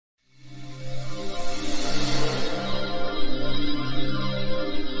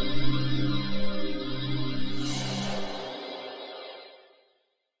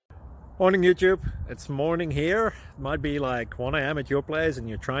Morning YouTube, it's morning here. It might be like 1 a.m. at your place and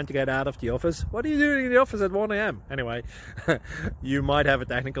you're trying to get out of the office. What are you doing in the office at 1 a.m? Anyway, you might have a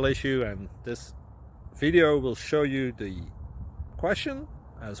technical issue and this video will show you the question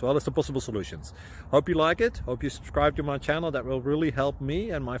as well as the possible solutions. Hope you like it, hope you subscribe to my channel. That will really help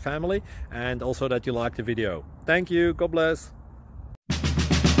me and my family, and also that you like the video. Thank you, God bless.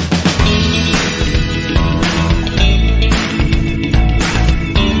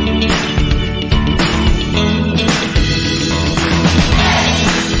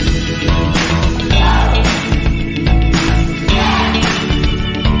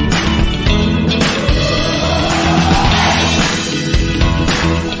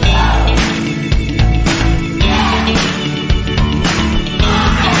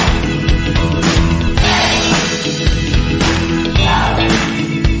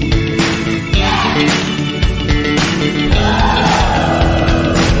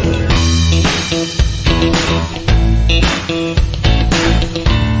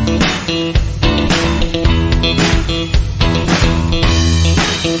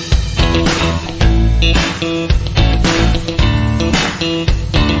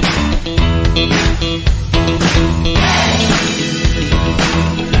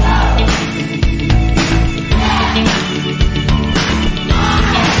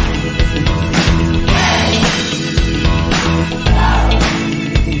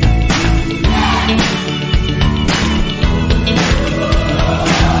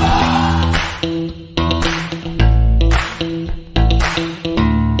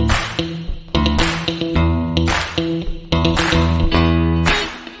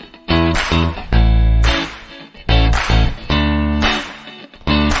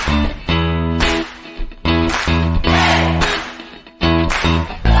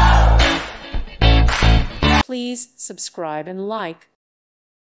 Please subscribe and like.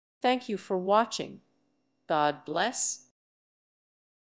 Thank you for watching. God bless.